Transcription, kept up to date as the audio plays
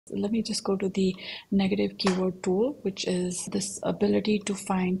let me just go to the negative keyword tool, which is this ability to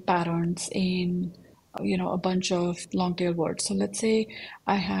find patterns in a bunch of long tail words. So let's say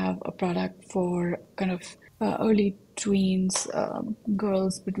I have a product for kind of early tweens,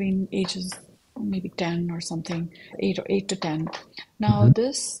 girls between ages maybe 10 or something, 8 to 10. Now Mhm.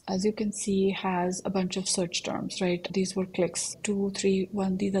 this, as you can see, has a bunch of search terms, right? These were clicks, two, three,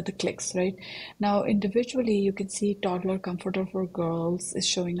 one, these are the clicks, right? Now individually you can see toddler comforter for girls is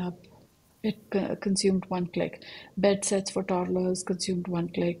showing up. It consumed one click. Bed sets for toddlers consumed one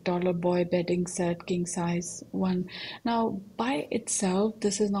click. Toddler boy bedding set, king size, one. Now, by itself,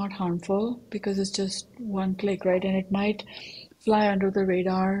 this is not harmful because it's just one click, right? And it might fly under the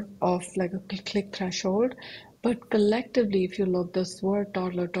radar of like a click threshold. But collectively, if you look, this word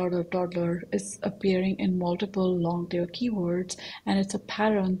toddler, toddler, toddler is appearing in multiple long tail keywords, and it's a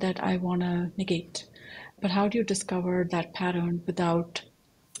pattern that I want to negate. But how do you discover that pattern without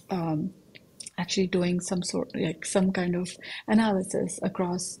um, actually doing some kind of analysis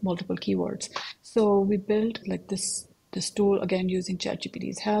across multiple keywords? So we built like this tool again using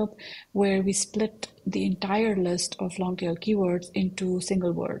ChatGPT's help, where we split the entire list of long tail keywords into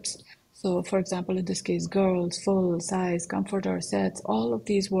single words. So for example, in this case, girls, full, size, comforter, sets, all of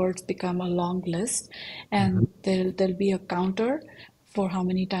these words become a long list, Mhm. and there'll be a counter for how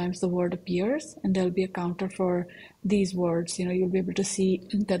many times the word appears, and there'll be a counter for these words. You'll be able to see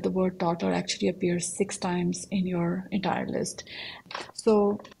that the word toddler actually appears 6 times in your entire list.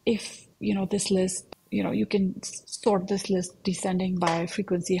 So if this list, you can sort this list descending by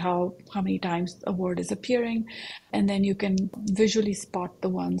frequency, how many times a word is appearing, and then you can visually spot the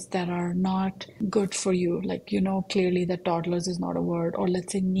ones that are not good for you. Like clearly that toddlers is not a word, or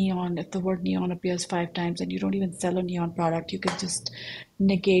let's say neon. If the word neon appears 5 times and you don't even sell a neon product, you can just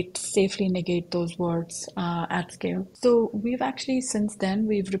safely negate those words at scale. So we've actually, since then,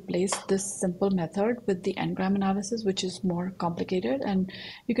 we've replaced this simple method with the n-gram analysis, which is more complicated. And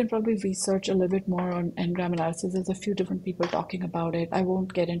you can probably research a little bit more on n-gram analysis. There's a few different people talking about it. I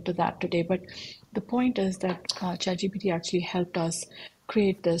won't get into that today, but the point is that ChatGPT actually helped us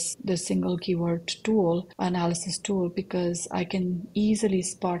create this single keyword tool, analysis tool, because I can easily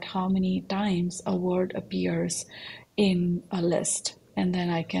spot how many times a word appears in a list, and then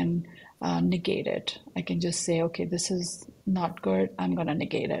I can negate it. I can just say, okay, this is not good, I'm going to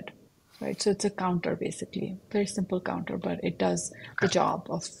negate it. Right. So it's a counter, basically. Very simple counter, but it does the job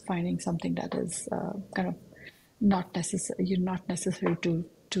of finding something that is kind of not necessary to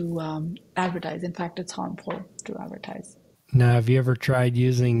advertise. In fact, it's harmful to advertise. Now, have you ever tried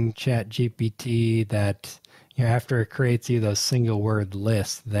using ChatGPT that, after it creates you those single word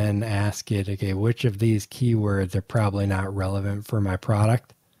lists, then ask it, okay, which of these keywords are probably not relevant for my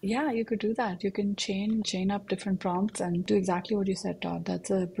product? Yeah, you could do that. You can chain up different prompts and do exactly what you said, Todd.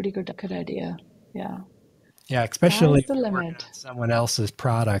 That's a pretty good idea. Yeah. Yeah, Sky's especially the if you're working limit. on someone else's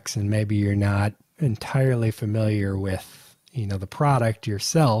products and maybe you're not entirely familiar with, the product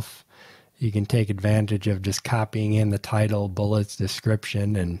yourself. You can take advantage of just copying in the title, bullets,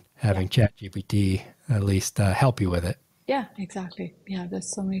 description, and Yeah. having ChatGPT at least help you with it. Yeah, exactly. Yeah,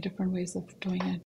 there's so many different ways of doing it.